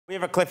We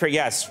have a clip here,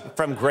 yes,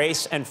 from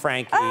Grace and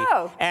Frankie.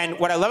 Oh. And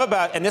what I love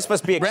about, and this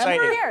must be exciting.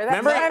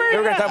 Remember we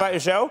were going to talk about your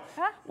show?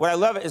 Huh? What I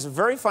love is a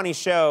very funny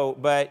show,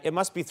 but it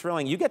must be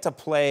thrilling. You get to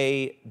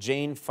play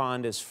Jane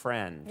Fonda's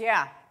friend.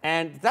 Yeah.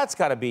 And that's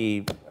got to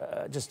be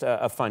just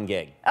a fun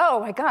gig. Oh,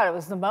 my God, it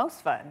was the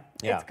most fun.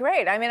 Yeah. It's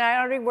great. I mean, I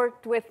already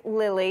worked with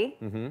Lily.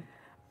 Mm-hmm.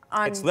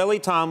 It's Lily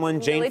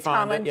Tomlin, Jane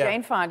Fonda.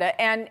 Jane Fonda,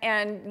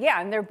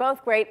 and they're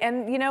both great.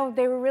 And you know,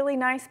 they were really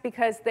nice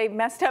because they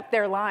messed up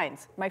their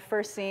lines. My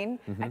first scene,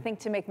 I think,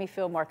 to make me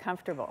feel more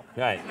comfortable.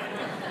 Right.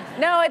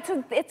 No,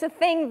 it's a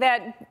thing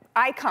that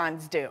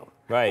icons do.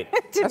 Right.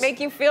 To make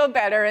you feel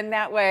better, and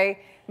that way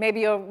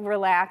maybe you'll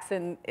relax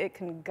and it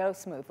can go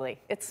smoothly.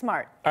 It's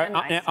smart. And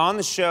nice. On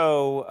the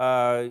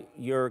show,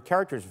 your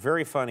character is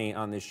very funny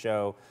on this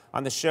show.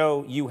 On the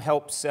show, you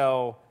help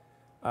sell.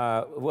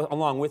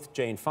 Along with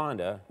Jane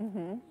Fonda,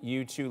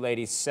 you two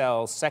ladies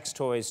sell sex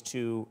toys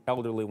to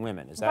elderly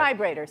women. Is that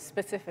vibrators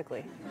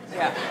specifically?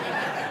 Yeah.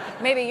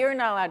 Maybe you're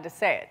not allowed to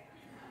say it.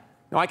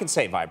 No, I can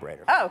say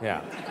vibrator. Oh.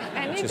 Yeah.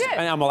 And it's you just, did.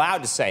 and I'm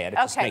allowed to say it. It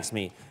just Okay. makes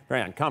me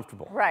very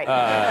uncomfortable. Right.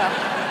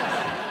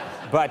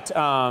 But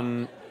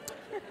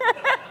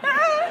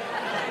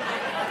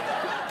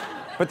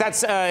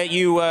that's that's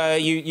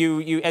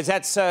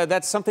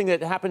something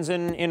that happens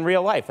in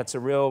real life. That's a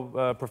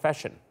real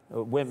profession.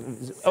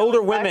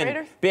 Older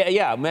women,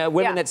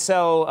 women that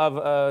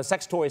sell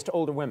sex toys to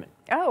older women.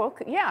 Oh,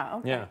 okay. Yeah.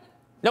 Okay. Yeah.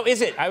 No,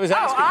 is it? I was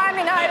asking. Oh, I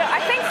mean, I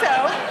think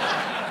so.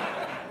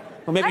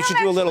 Well, maybe you should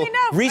do a little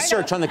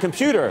research on the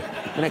computer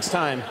the next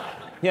time.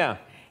 Yeah.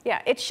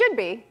 Yeah, it should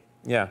be.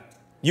 Yeah.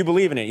 You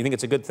believe in it. You think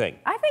it's a good thing.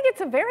 I think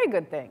it's a very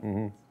good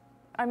thing.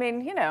 I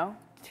mean, you know,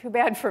 too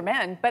bad for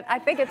men, but I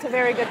think it's a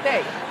very good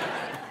thing.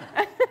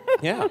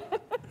 Yeah.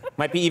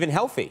 Might be even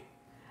healthy.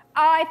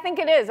 I think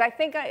it is. I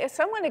think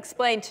someone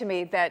explained to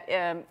me that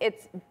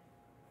it's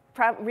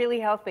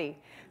really healthy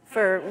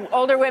for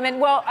older women.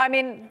 Well, I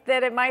mean,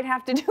 that it might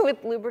have to do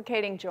with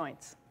lubricating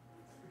joints.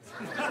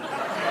 But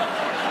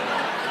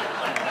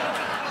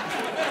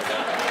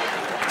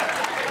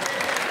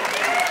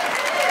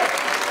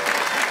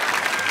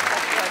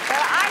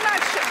I'm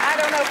not sure. I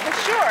don't know for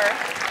sure.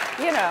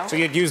 You know. So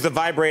you'd use the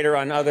vibrator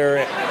on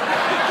other...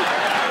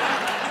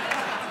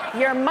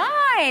 Your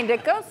mind,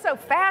 it goes so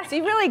fast.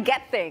 You really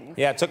get things.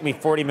 Yeah, it took me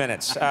 40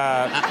 minutes.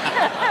 I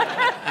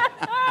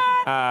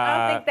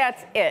don't think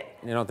that's it.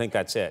 You don't think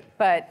that's it?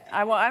 But I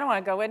don't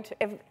want to go into...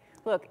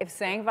 Look, if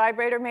saying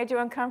vibrator made you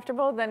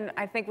uncomfortable, then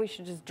I think we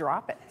should just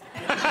drop it. The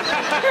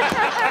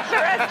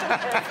rest of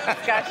this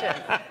discussion.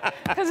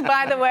 Because,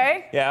 by the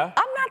way, I'm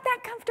not that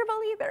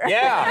comfortable either.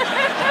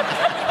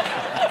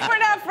 Yeah. We're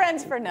not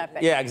friends for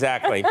nothing. Yeah,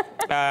 exactly.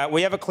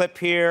 We have a clip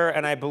here,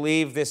 and I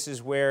believe this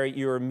is where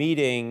you're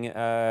meeting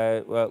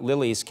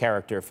Lily's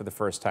character for the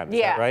first time. Is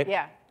that right?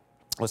 Yeah.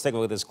 Let's take a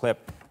look at this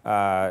clip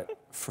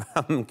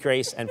from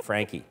Grace and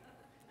Frankie.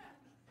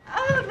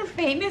 Oh, the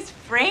famous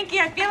Frankie.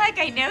 I feel like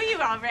I know you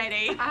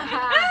already. Can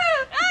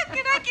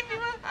I give you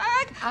a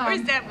hug? Or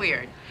is that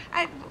weird?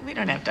 We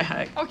don't have to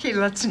hug. Okay,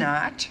 let's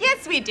not.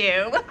 Yes, we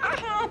do.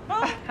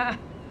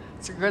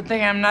 It's a good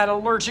thing I'm not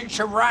allergic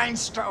to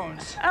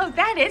rhinestones. Oh,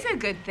 that is a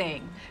good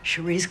thing.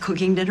 Cherie's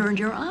cooking dinner in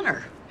your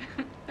honor.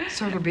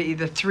 So it'll be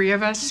the three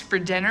of us for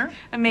dinner?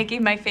 I'm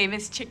making my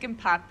famous chicken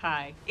pot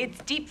pie.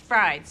 It's deep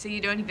fried, so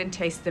you don't even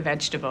taste the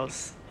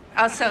vegetables.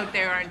 Also,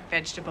 there aren't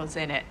vegetables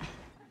in it.